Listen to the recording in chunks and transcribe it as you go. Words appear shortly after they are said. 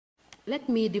Let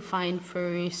me define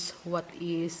first what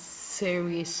is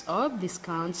series of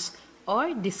discounts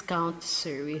or discount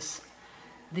series.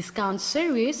 Discount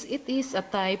series, it is a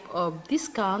type of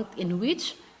discount in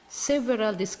which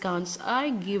several discounts are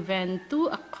given to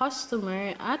a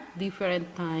customer at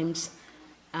different times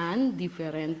and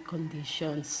different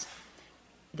conditions.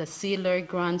 The seller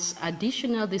grants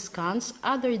additional discounts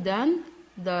other than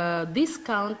the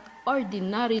discount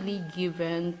ordinarily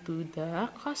given to the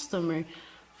customer.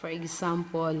 For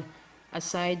example,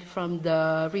 aside from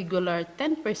the regular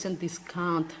 10%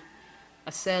 discount,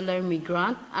 a seller may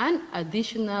grant an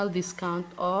additional discount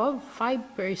of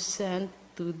 5%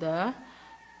 to the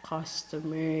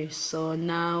customer. So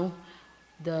now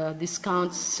the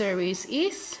discount series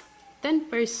is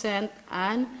 10%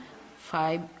 and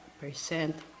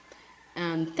 5%.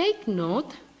 And take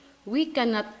note, we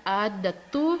cannot add the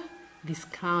two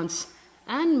discounts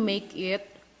and make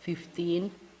it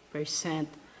 15%.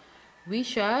 We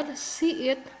shall see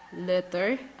it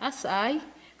later as I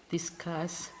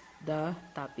discuss the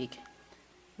topic.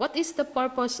 What is the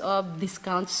purpose of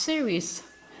discount series?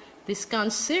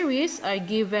 Discount series are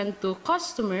given to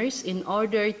customers in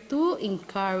order to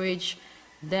encourage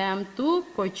them to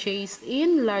purchase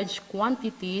in large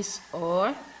quantities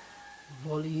or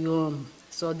volume.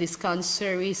 So discount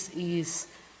series is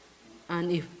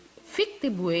an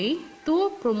effective way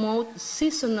to promote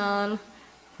seasonal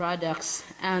products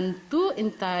and to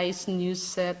entice new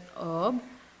set of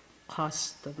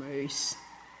customers.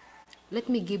 Let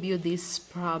me give you this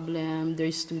problem,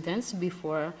 dear students,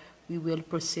 before we will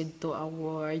proceed to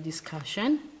our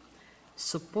discussion.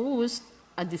 Suppose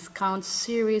a discount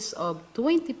series of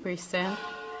 20%,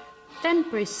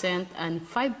 10%, and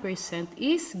 5%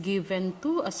 is given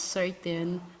to a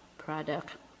certain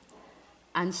product.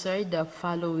 Answer the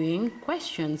following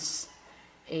questions.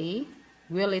 A.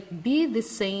 Will it be the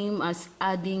same as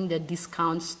adding the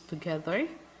discounts together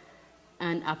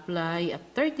and apply a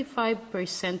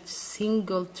 35%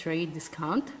 single trade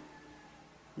discount?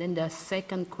 Then the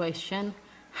second question,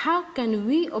 how can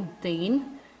we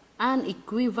obtain an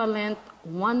equivalent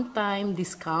one-time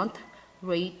discount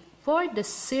rate for the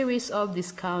series of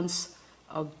discounts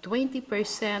of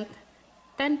 20%,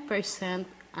 10%,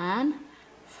 and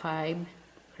 5%?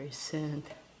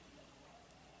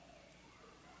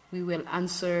 We will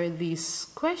answer these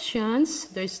questions,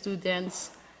 the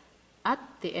students, at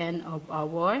the end of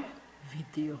our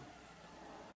video.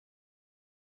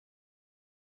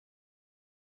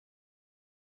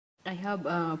 I have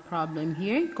a problem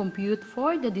here. Compute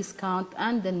for the discount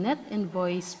and the net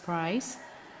invoice price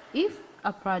if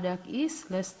a product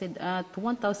is listed at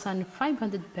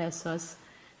 1,500 pesos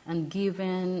and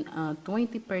given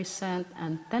 20%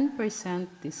 and 10%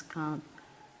 discount.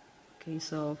 Okay,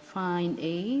 so find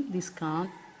A,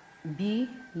 discount, B,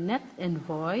 net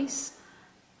invoice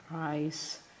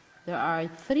price. There are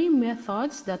three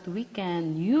methods that we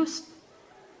can use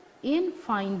in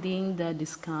finding the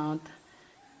discount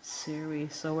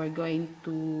series. So we're going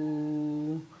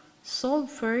to solve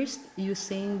first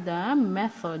using the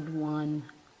method 1.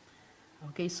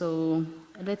 Okay, so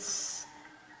let's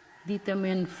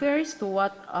determine first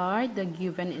what are the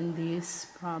given in this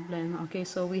problem. Okay,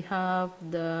 so we have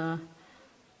the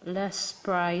less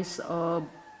price of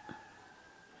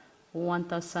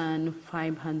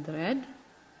 1,500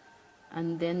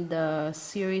 and then the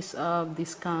series of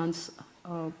discounts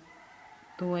of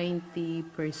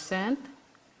 20%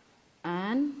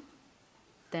 and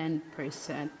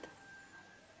 10%.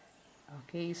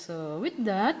 Okay, so with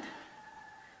that,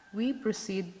 we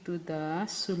proceed to the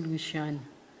solution.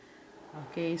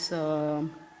 Okay, so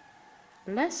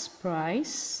less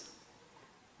price.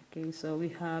 Okay, so we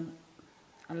have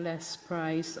a less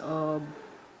price of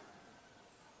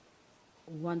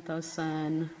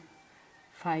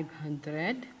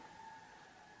 1,500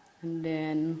 and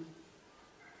then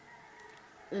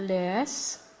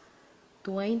less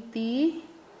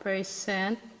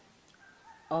 20%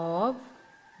 of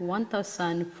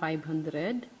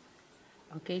 1,500.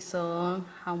 Okay, so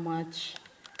how much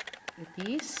it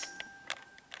is?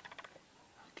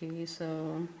 Okay,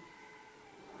 so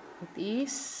it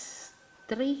is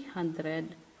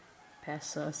 300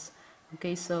 pesos.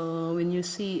 Okay, so when you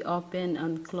see open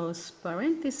and close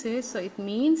parentheses, so it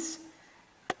means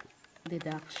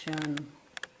deduction.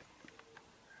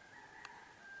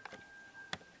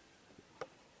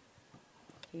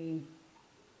 Okay,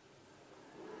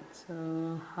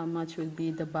 so how much will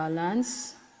be the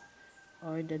balance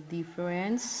or the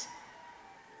difference?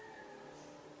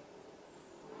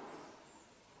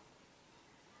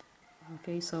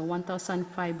 Okay, so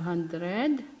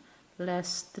 1,500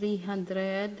 less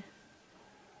 300.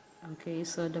 Okay,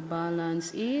 so the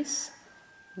balance is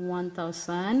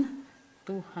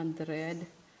 1,200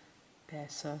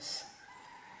 pesos.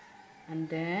 And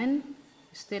then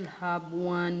we still have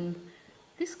one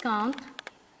discount.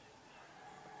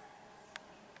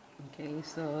 Okay,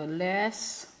 so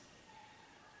less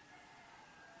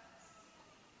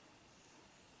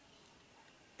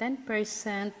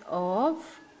 10%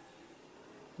 of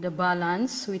the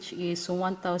balance, which is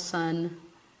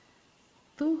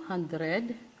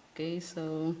 1,200. Okay,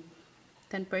 so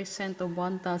 10% of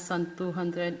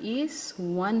 1,200 is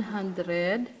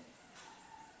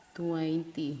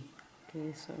 120.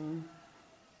 Okay, so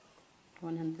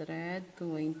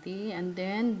 120, and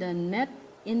then the net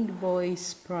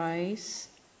invoice price,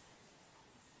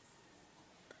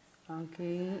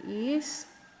 okay, is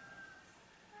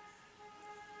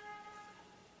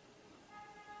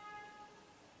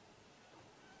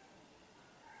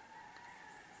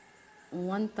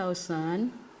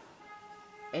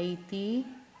 1,080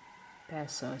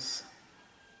 pesos.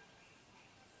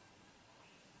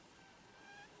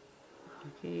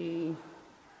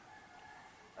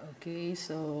 Okay,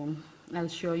 so I'll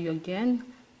show you again.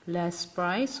 Less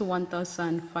price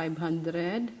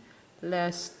 1,500,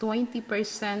 less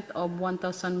 20% of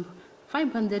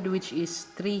 1,500, which is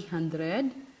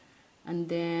 300, and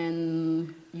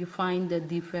then you find the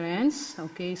difference.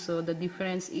 Okay, so the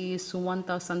difference is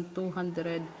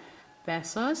 1,200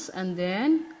 pesos, and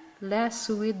then less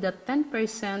with the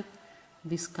 10%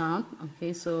 discount.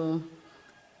 Okay, so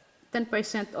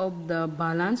 10% of the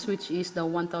balance, which is the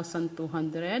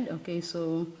 1,200. Okay,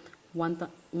 so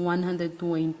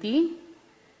 120,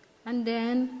 and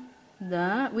then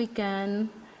we can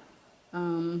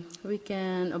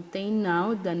obtain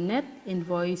now the net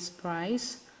invoice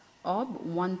price of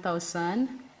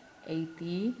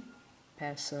 1,080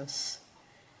 pesos.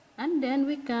 And then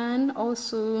we can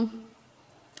also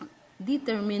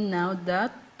determine now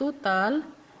the total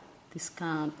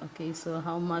discount. Okay, so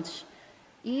how much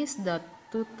is the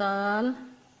total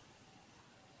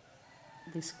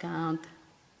discount?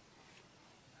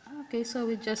 Okay, so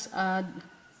we just add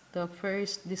the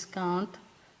first discount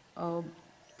of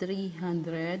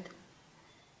 300,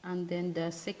 and then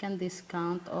the second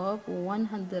discount of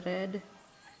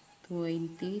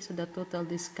 120. So the total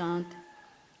discount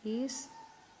is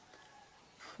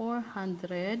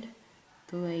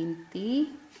 420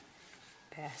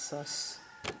 pesos.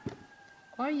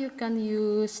 Or you can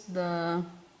use the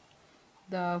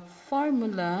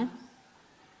formula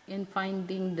in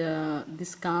finding the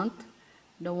discount,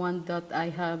 the one that I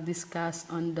have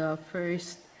discussed on the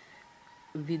first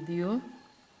video.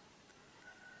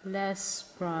 Less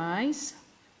price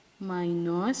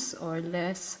minus or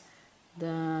less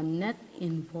the net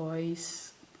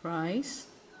invoice price.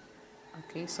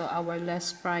 Okay, so our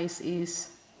less price is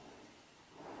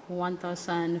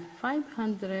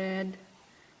 1,500,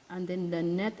 and then the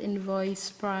net invoice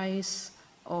price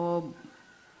of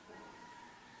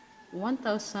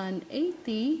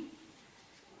 1,080.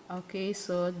 Okay,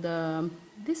 so the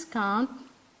discount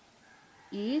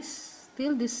is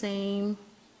still the same,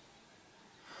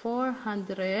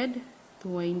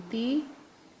 420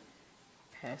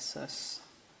 pesos.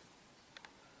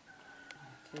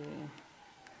 Okay,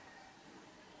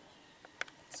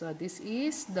 so this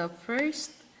is the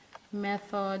first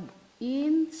method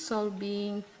in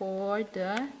solving for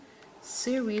the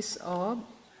series of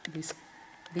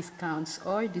discounts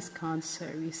or discount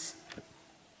series.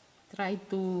 Try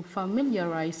to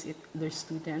familiarize it with their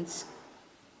students.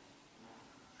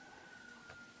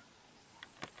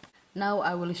 Now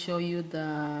I will show you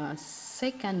the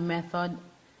second method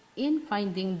in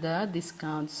finding the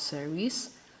discount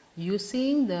series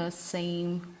using the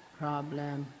same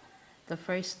problem. The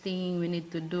first thing we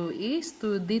need to do is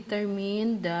to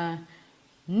determine the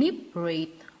NIP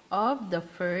rate of the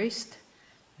first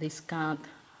discount.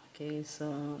 Okay,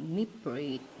 so NIP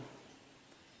rate,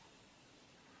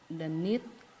 the net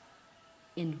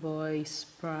invoice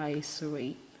price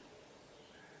rate.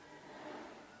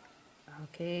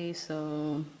 Okay,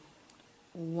 so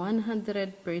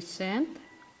 100%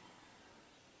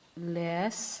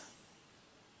 less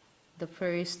the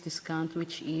first discount,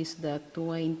 which is the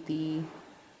 20%.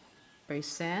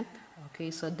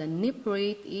 Okay, so the NIP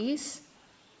rate is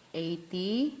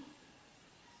 80%.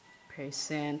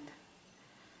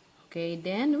 Okay,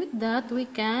 then with that we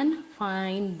can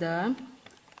find the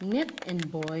net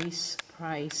invoice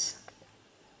price.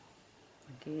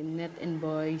 Okay, net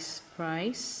invoice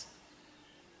price.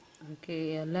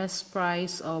 Okay, a less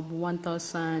price of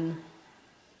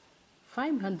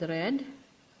 1,500.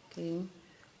 Okay,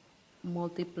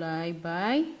 multiply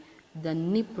by the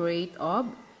NIP rate of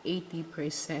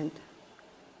 80%.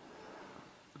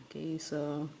 Okay,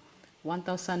 so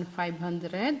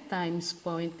 1,500 times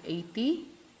 0.80.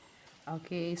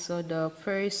 Okay, so the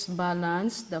first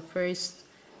balance, the first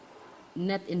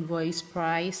net invoice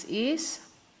price is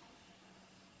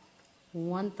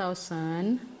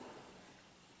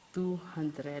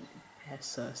 1,200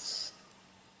 pesos.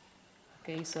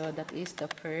 Okay, so that is the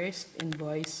first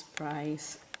invoice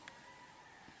price.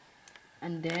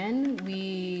 And then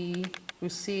we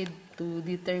proceed to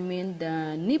determine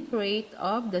the NIP rate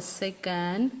of the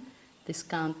second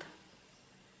discount.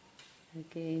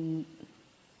 Okay,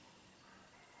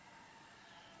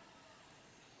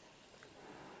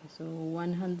 so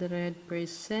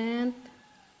 100%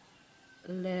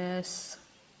 less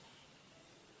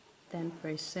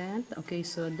 10%. Okay,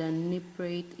 so the NIP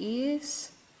rate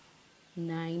is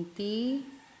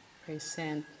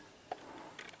 90%.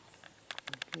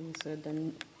 Okay, so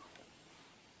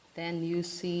then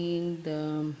using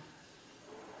the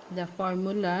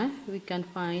formula, we can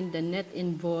find the net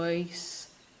invoice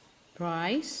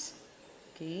price.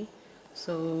 Okay,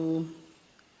 so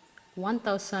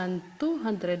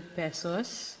 1,200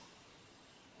 pesos.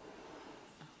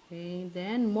 Okay,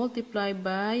 then multiply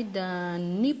by the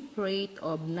NIP rate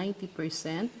of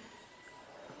 90%.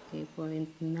 Okay,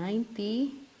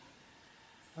 0.90.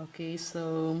 Okay,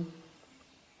 so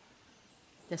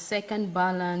the second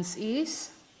balance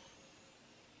is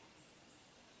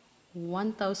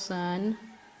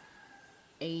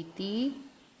 1,080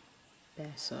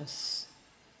 pesos.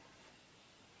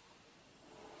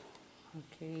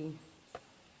 Okay.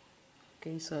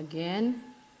 Okay, so again,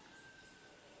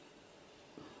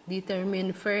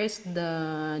 determine first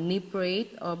the NIP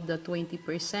rate of the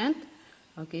 20%.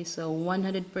 Okay, so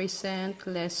 100%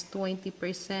 less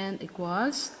 20%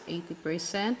 equals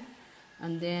 80%.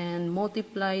 And then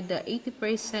multiply the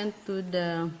 80% to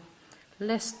the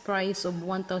list price of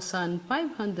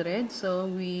 1,500. So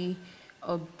we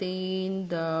obtain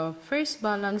the first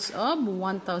balance of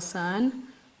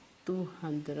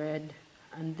 1,200.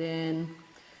 And then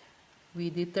we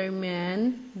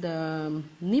determine the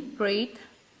NIP rate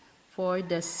for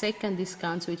the second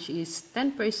discount, which is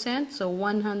 10%. So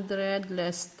 100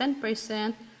 less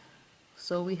 10%.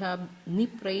 So we have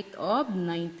NIP rate of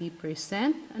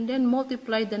 90%, and then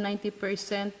multiply the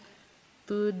 90%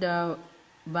 to the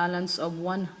balance of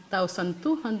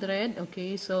 1,200.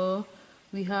 Okay, so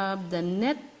we have the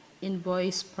net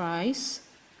invoice price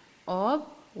of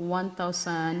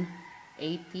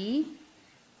 1,080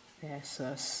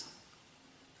 pesos.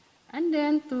 And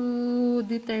then to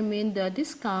determine the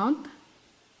discount,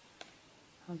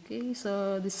 okay,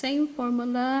 so the same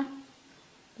formula,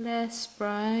 less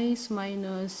price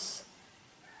minus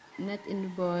net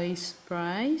invoice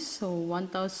price. So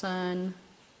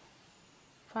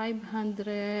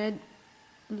 1,500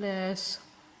 less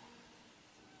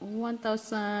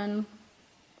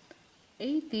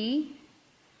 1,080.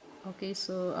 Okay,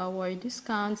 so our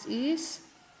discount is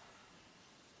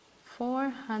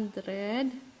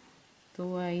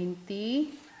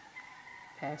 420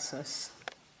 pesos.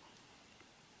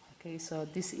 Okay, so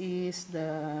this is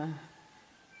the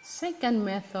second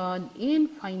method in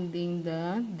finding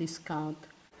the discount.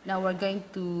 Now we're going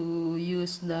to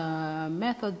use the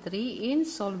method 3 in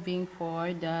solving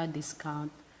for the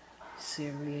discount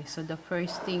series. So the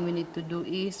first thing we need to do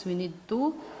is we need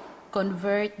to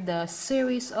convert the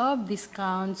series of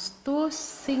discounts to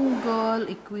single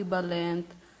equivalent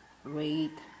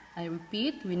rate. I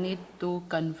repeat, we need to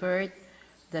convert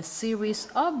the series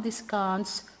of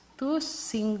discounts to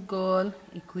single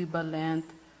equivalent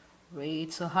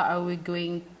rate. So how are we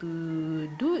going to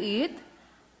do it?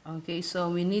 Okay, so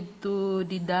we need to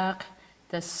deduct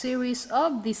the series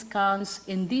of discounts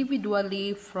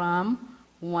individually from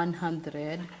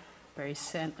 100%.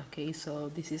 Okay, so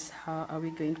this is how are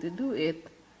we going to do it.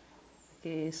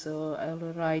 Okay, so I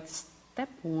will write step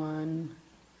 1.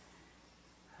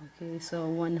 Okay, so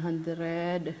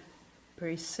 100%.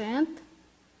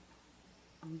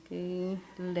 Okay,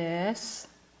 less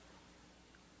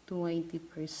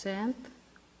 20%.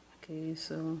 Okay,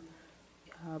 so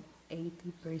we have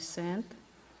 80%.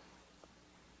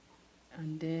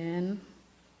 And then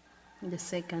the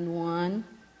second one,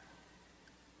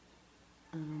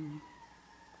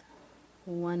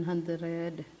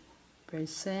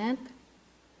 100%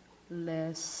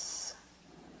 less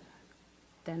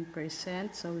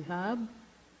 10%. So we have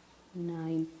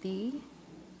 90%.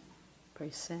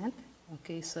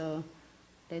 Okay, so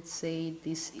let's say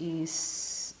this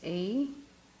is A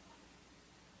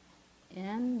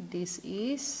and this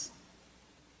is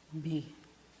B.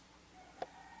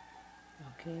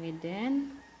 Okay,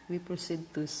 then we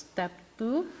proceed to step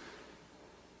 2.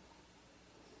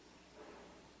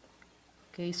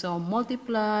 Okay, so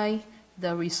multiply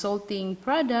the resulting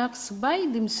products by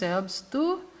themselves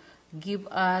to give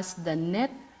us the net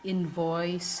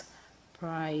invoice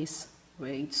price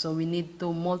rate. So we need to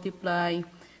multiply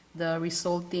the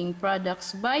resulting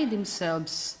products by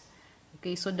themselves,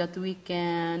 okay, so that we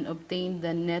can obtain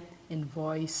the net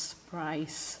invoice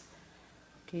price.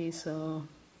 Okay, so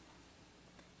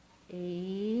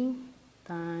A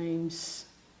times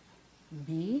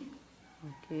B,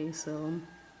 okay, so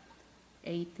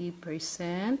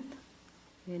 80%,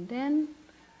 and then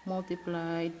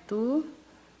multiplied to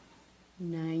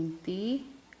 90%.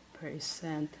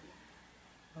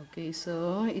 Okay,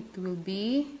 so it will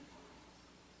be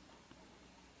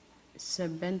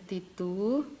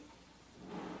 72%.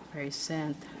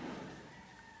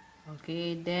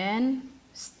 Okay, then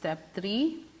step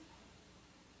 3.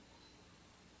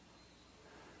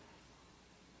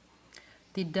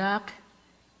 Deduct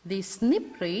this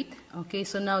NIP rate. Okay,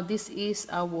 so now this is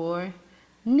our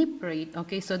NIP rate.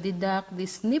 Okay, so deduct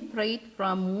this NIP rate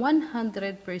from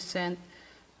 100%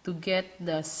 to get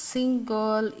the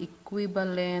single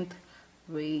equivalent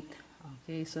rate.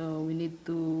 Okay, so we need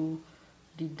to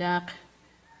deduct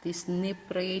this NIP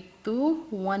rate to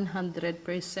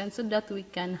 100% so that we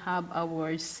can have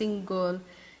our single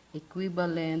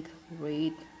equivalent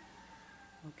rate.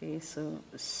 Okay, so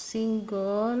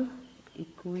single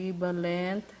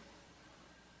equivalent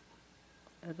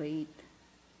rate.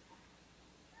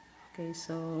 Okay,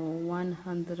 so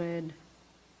 100%.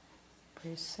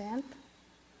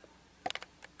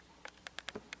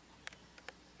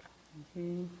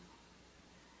 Okay,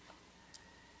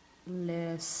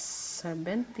 less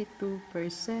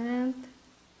 72%.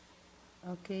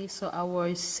 Okay, so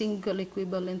our single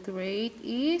equivalent rate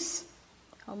is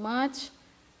how much?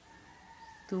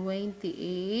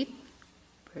 28%.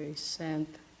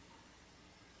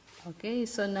 Okay,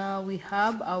 so now we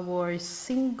have our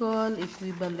single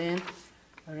equivalent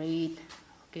rate.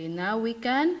 Okay, now we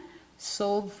can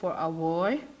solve for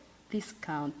our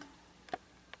discount.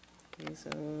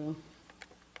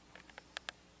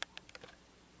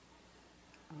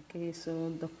 Okay, so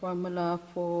the formula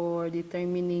for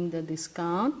determining the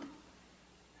discount,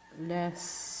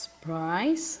 less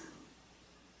price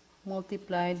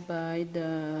multiplied by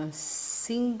the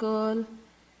single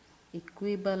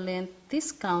equivalent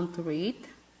discount rate,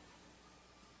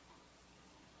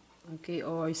 okay,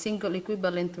 or single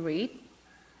equivalent rate.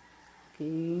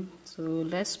 Okay, so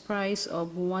less price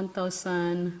of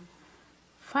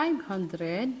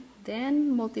 1,500,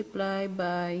 then multiply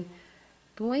by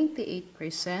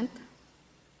 28%.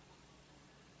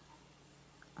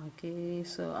 Okay,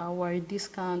 so our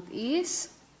discount is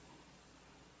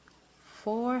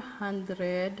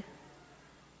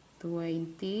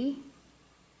 420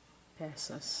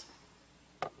 pesos.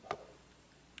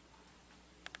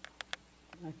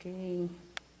 Okay,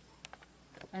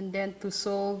 and then to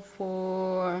solve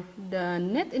for the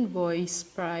net invoice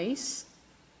price,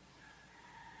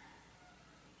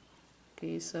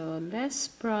 okay, so less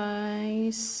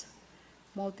price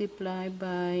multiplied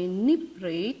by NIP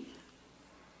rate.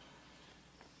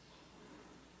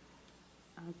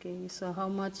 Okay, so how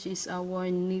much is our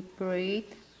NIP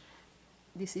rate?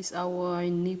 This is our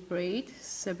NIP rate,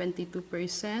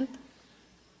 72%.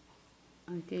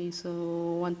 Okay, so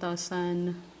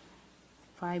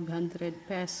 1,500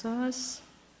 pesos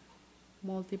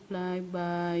multiplied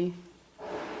by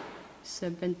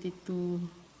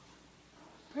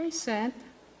 72%.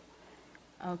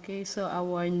 Okay, so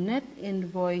our net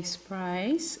invoice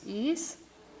price is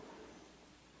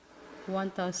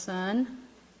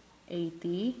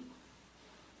 1,080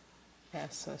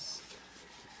 pesos.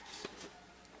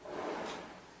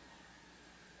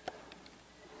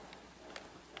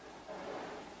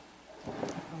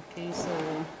 Okay, so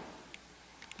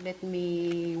let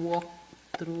me walk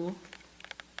through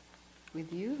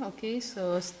with you. Okay,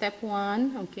 so step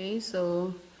 1, okay,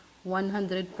 so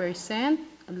 100%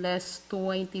 less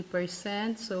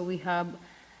 20%, so we have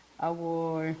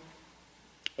our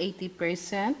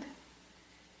 80%.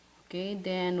 Okay,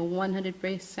 then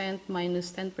 100%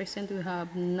 minus 10%, we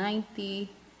have 90%.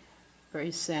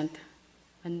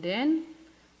 And then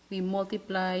we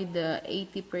multiply the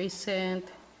 80%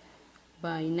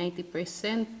 by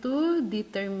 90% to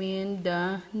determine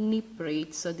the NIP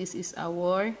rate. So this is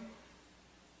our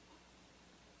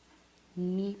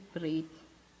NIP rate.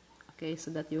 Okay, so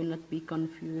that you will not be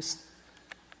confused.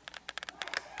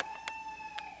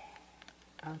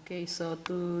 Okay, so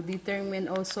to determine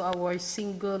also our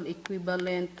single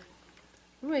equivalent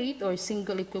rate or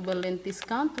single equivalent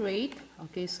discount rate,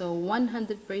 okay, so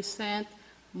 100%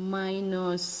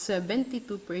 minus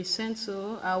 72%,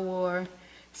 so our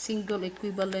single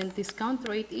equivalent discount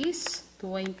rate is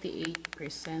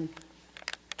 28%.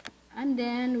 And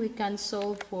then we can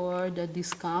solve for the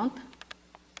discount.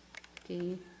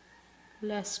 Okay,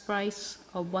 less price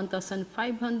of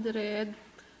 1,500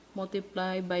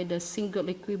 multiplied by the single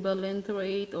equivalent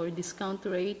rate or discount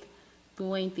rate,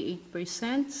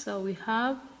 28%. So we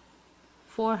have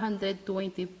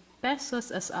 420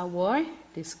 pesos as our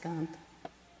discount.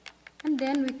 And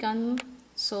then we can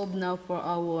solve now for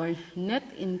our net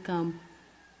income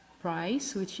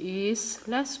price, which is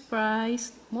less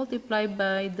price multiplied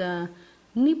by the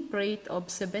NIP rate of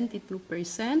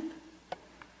 72%.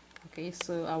 Okay,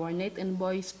 so our net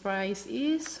invoice price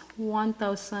is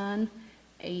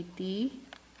 1,080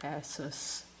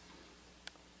 pesos.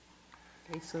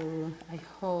 Okay, so I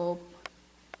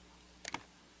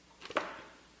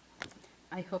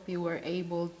hope you were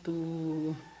able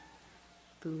to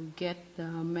get the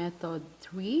method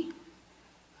 3.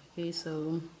 Okay,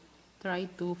 so try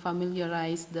to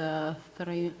familiarize the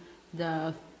three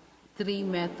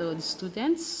methods,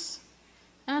 students,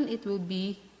 and it will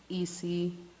be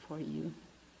easy for you.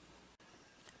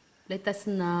 Let us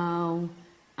now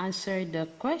answer the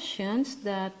questions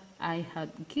that I had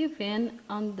given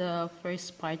on the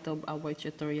first part of our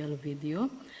tutorial video.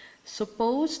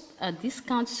 Suppose a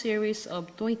discount series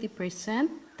of 20%,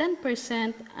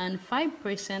 10%, and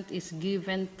 5% is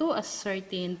given to a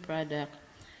certain product.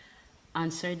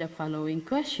 Answer the following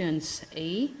questions.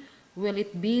 A. Will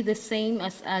it be the same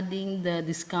as adding the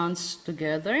discounts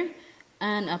together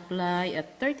and apply a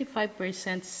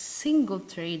 35% single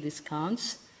trade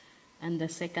discounts? And the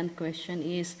second question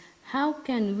is, how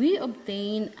can we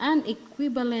obtain an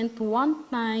equivalent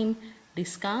one-time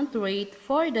discount rate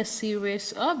for the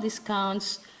series of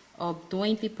discounts of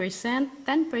 20%,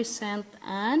 10%,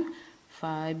 and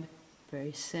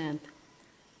 5%?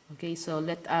 Okay, so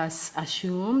let us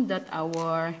assume that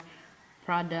our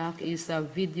product is a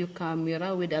video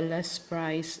camera with a less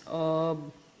price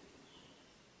of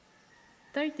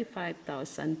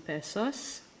 35,000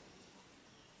 pesos.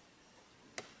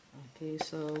 Okay,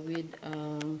 so with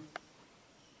a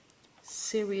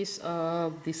series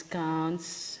of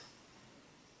discounts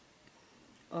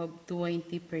of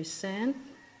 20%,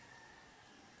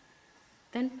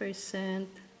 10%,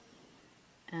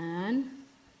 and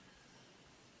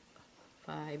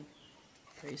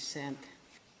 5%.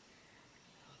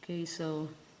 Okay, so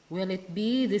will it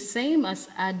be the same as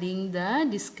adding the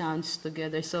discounts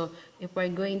together? So if we're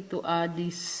going to add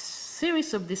this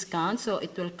series of discounts, so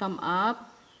it will come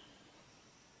up,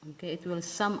 okay, it will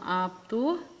sum up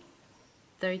to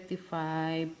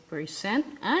 35%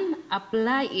 and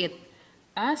apply it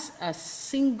as a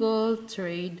single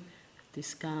trade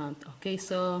discount. Okay,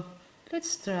 so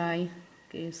let's try.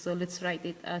 Okay, so let's write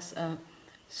it as a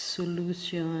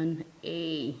solution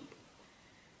A.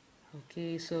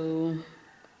 Okay, so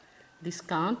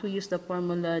discount, we use the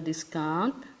formula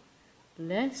discount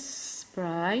less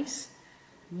price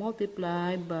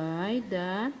multiplied by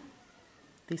the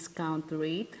discount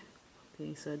rate.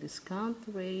 Okay, so discount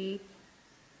rate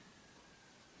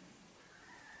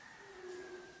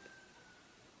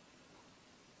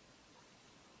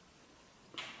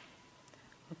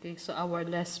okay, so our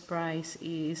less price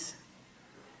is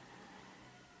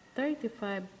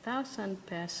 35,000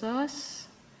 pesos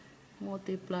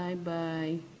multiplied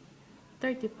by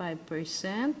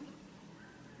 35%.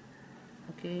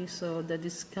 Okay, so the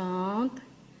discount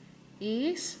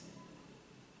is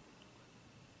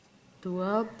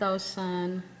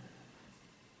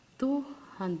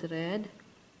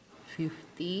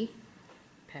 12,250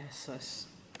 pesos.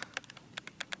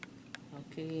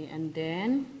 Okay, and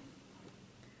then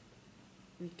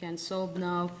we can solve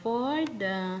now for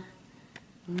the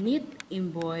net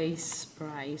invoice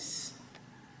price.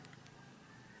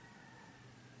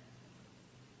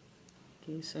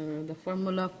 Okay, so the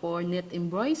formula for net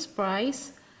invoice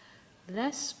price,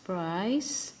 less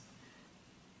price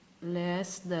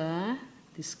less the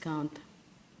discount.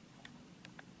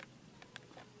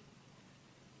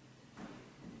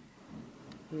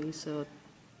 Okay, so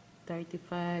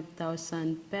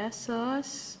 35,000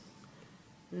 pesos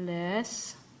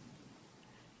less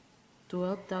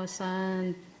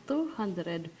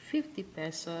 12,250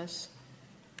 pesos.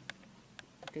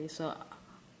 Okay, so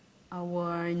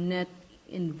our net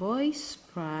invoice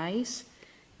price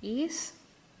is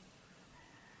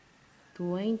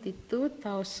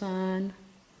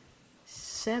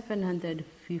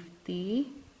 22,750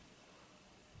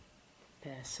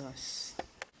 pesos.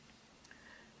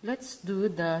 Let's do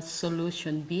the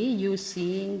solution B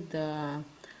using the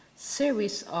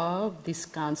series of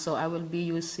discounts. So I will be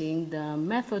using the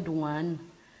method 1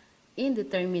 in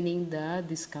determining the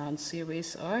discount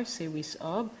series or series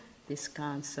of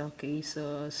discounts. Okay,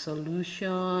 so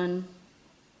solution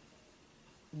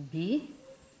B.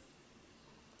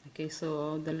 Okay,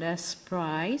 so the last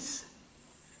price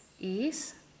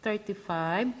is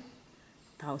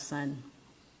 35,000.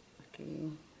 Okay,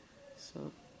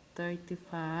 so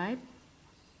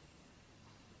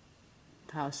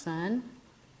 35,000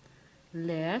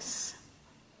 less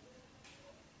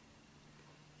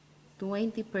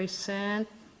 20%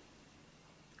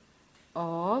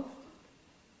 of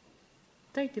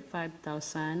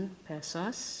 35,000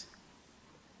 pesos.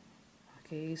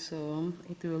 Okay, so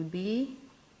it will be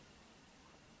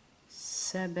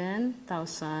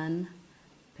 7,000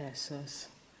 pesos.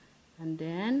 And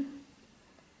then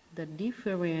the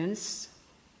difference,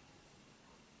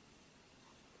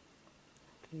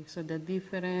 okay, so the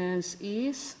difference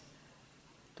is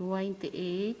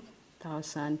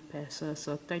 28,000 pesos.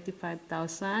 So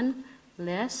 35,000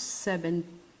 less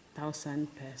 7,000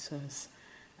 pesos.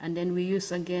 And then we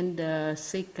use again the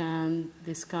second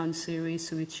discount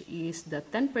series, which is the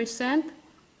 10%.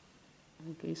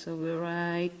 Okay, so we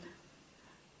write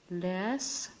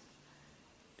less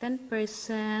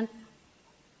 10%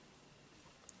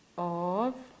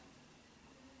 of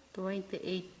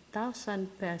 28,000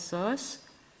 pesos,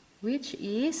 which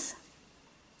is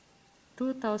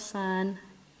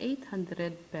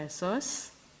 2,800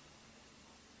 pesos.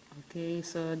 Okay,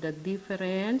 so the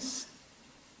difference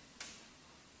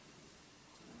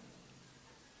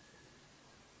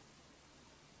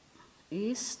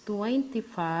is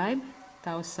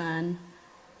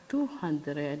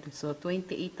 25,200. So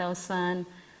 28,000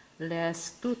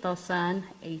 less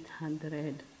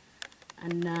 2,800.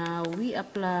 And now we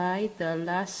apply the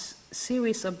last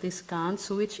series of discounts,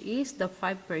 which is the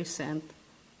 5%.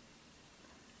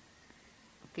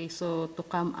 Okay, so to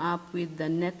come up with the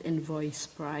net invoice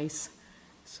price.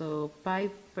 So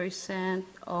 5%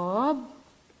 of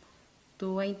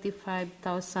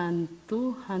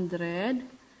 25,200.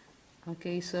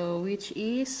 Okay, so which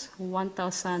is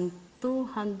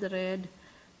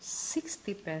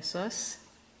 1,260 pesos.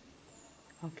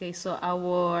 Okay, so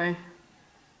our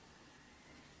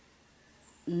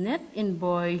net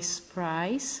invoice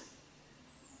price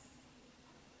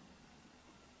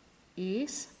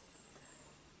is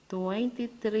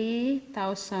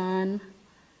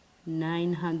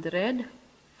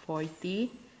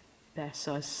 23,940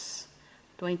 pesos.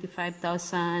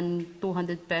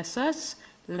 25,200 pesos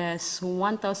less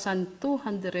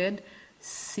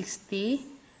 1,260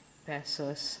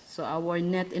 pesos. So our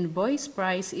net invoice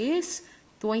price is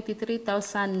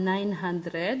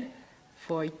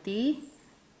 23,940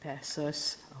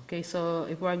 pesos. Okay, so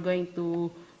if we're going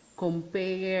to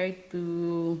compare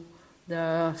to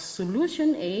the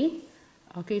solution A,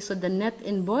 okay, so the net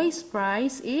invoice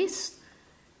price is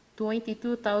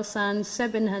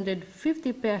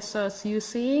 22,750 pesos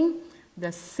using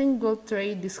the single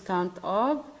trade discount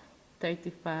of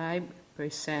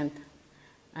 35%.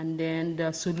 And then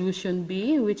the solution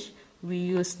B, which we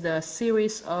use the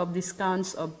series of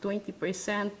discounts of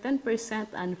 20%, 10%,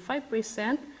 and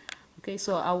 5%. Okay,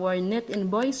 so our net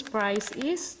invoice price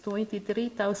is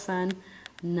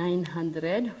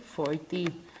 23,940.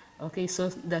 Okay, so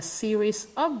the series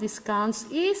of discounts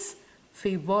is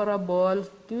favorable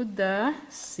to the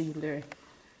seller.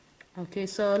 Okay,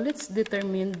 so let's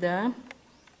determine the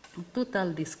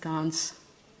total discounts.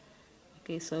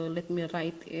 Okay, so let me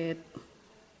write it.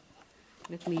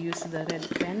 Let me use the red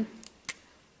pen.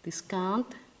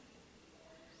 Discount.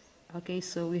 Okay,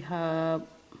 so we have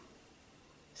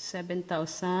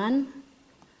 7,000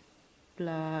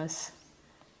 plus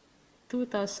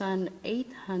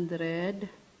 2,800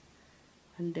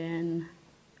 and then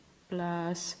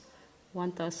plus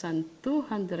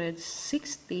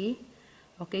 1,260.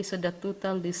 Okay, so the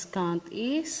total discount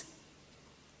is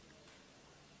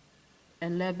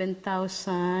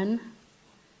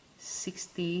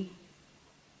 11,060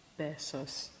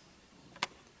 pesos.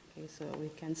 Okay, so we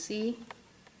can see,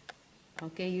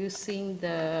 okay, using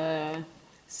the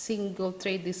single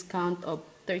trade discount of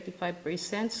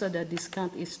 35%, so the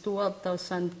discount is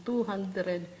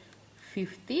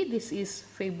 12,250. This is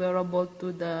favorable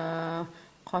to the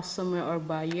customer or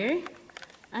buyer.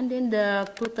 And then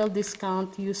the total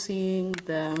discount using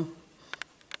the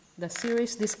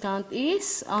series discount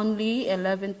is only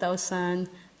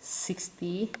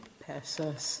 11,060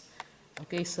 pesos.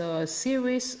 Okay, so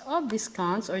series of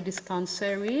discounts or discount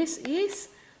series is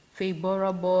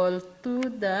favorable to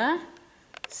the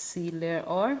seller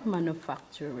or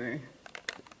manufacturer.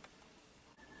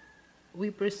 we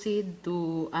proceed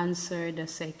to answer the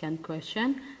second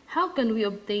question. How can we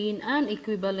obtain an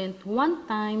equivalent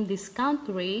one-time discount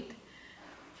rate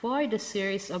for the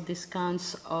series of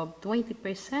discounts of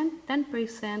 20%,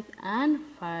 10%, and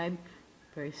 5%?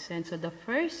 So the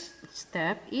first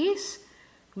step is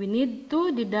we need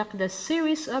to deduct the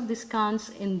series of discounts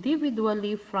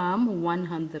individually from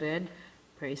 100%.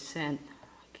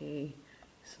 Okay,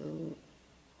 so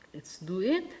let's do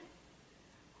it.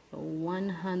 So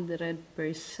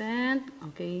 100%,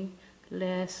 okay,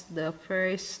 less the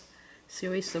first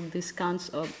series of discounts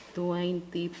of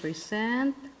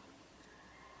 20%.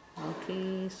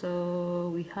 Okay,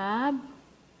 so we have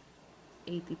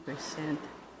 80%.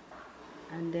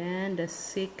 And then the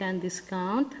second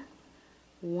discount,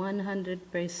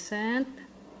 100%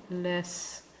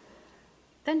 less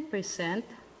 10%.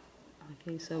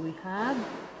 Okay, so we have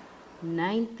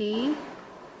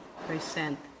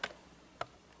 90%.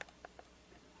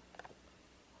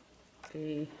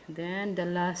 Okay, then the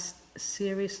last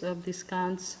series of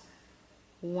discounts,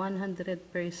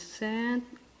 100%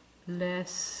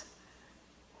 less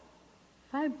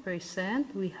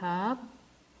 5%, we have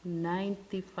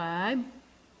 95%.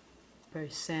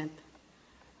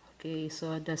 Okay,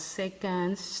 so the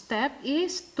second step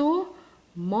is to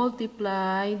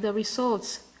multiply the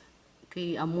results,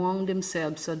 okay, among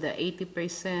themselves. So the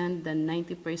 80%, the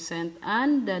 90%,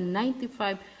 and the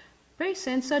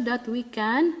 95%, so that we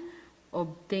can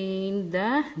obtain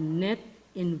the net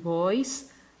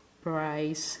invoice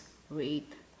price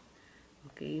rate.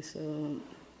 Okay, so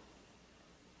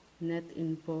net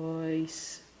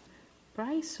invoice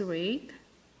price rate.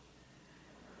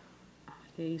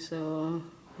 Okay, so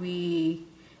we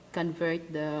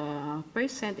convert the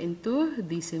percent into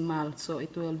decimal, so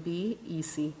it will be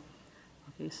easy.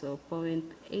 Okay, so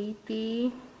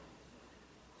 0.80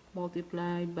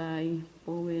 multiplied by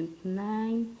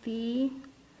 0.90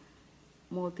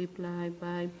 multiplied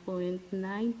by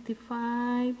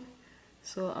 0.95.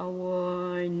 So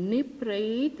our NIP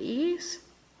rate is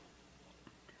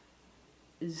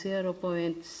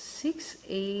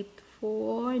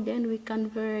 0.684. Then we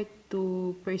convert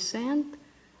to percent.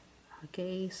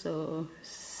 Okay, so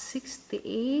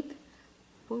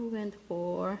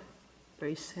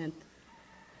 68.4%.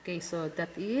 Okay, so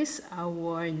that is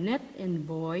our net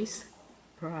invoice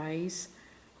price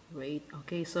rate.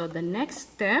 Okay, so the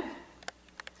next step,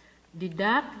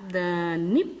 deduct the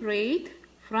NIP rate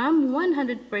from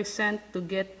 100% to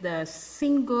get the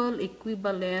single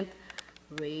equivalent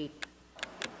rate.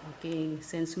 Okay,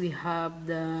 since we have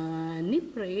the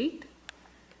NIP rate,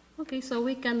 okay, so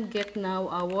we can get now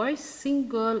our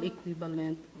single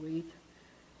equivalent rate.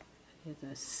 Okay,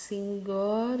 the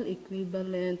single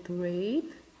equivalent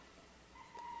rate.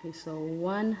 Okay, so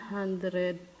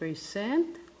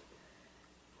 100%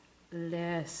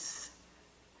 less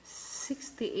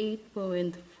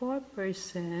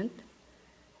 68.4%.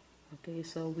 Okay,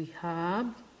 so we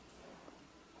have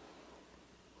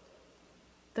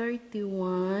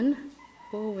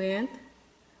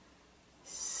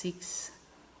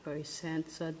 31.6%.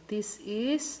 So this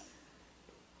is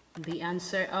the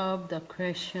answer of the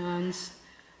questions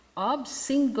of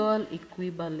single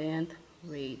equivalent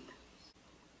rate.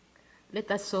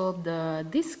 Let us solve the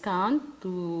discount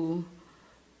to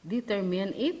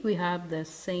determine if we have the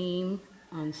same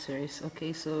answers.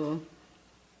 Okay, so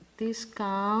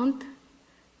discount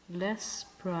less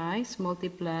price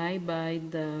multiplied by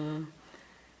the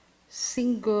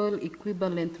single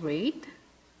equivalent rate.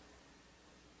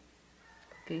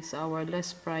 Okay, so our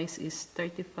less price is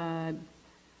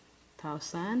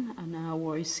 35,000 and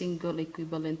our single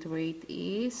equivalent rate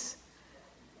is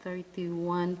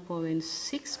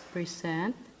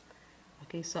 31.6%.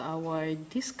 Okay, so our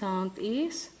discount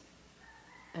is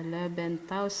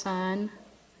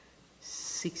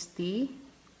 11,060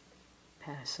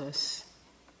 pesos.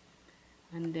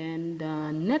 And then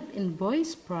the net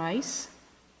invoice price.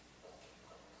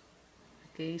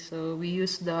 Okay, so we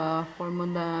use the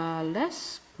formula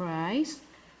less price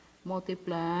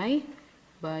multiply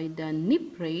by the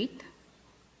NIP rate.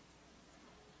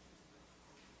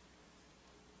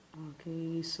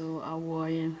 Okay, so our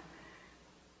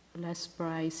less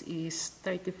price is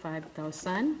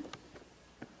 35,000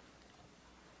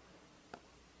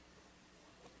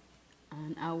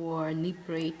 and our NIP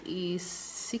rate is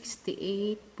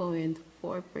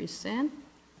 68.4%.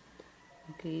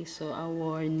 Okay, so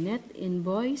our net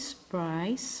invoice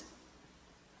price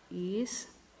is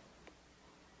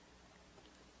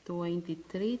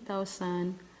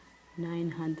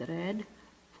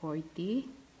 23,940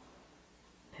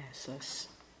 pesos.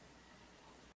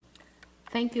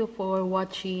 Thank you for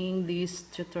watching this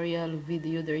tutorial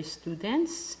video, dear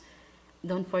students.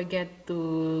 Don't forget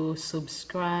to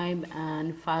subscribe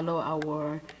and follow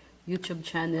our YouTube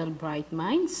channel, Bright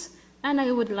Minds. And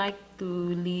I would like to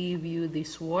leave you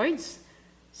these words.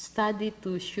 Study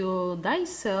to show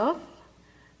thyself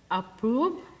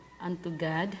approved unto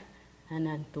God and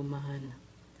unto man.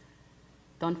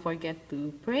 Don't forget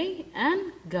to pray,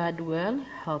 and God will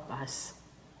help us.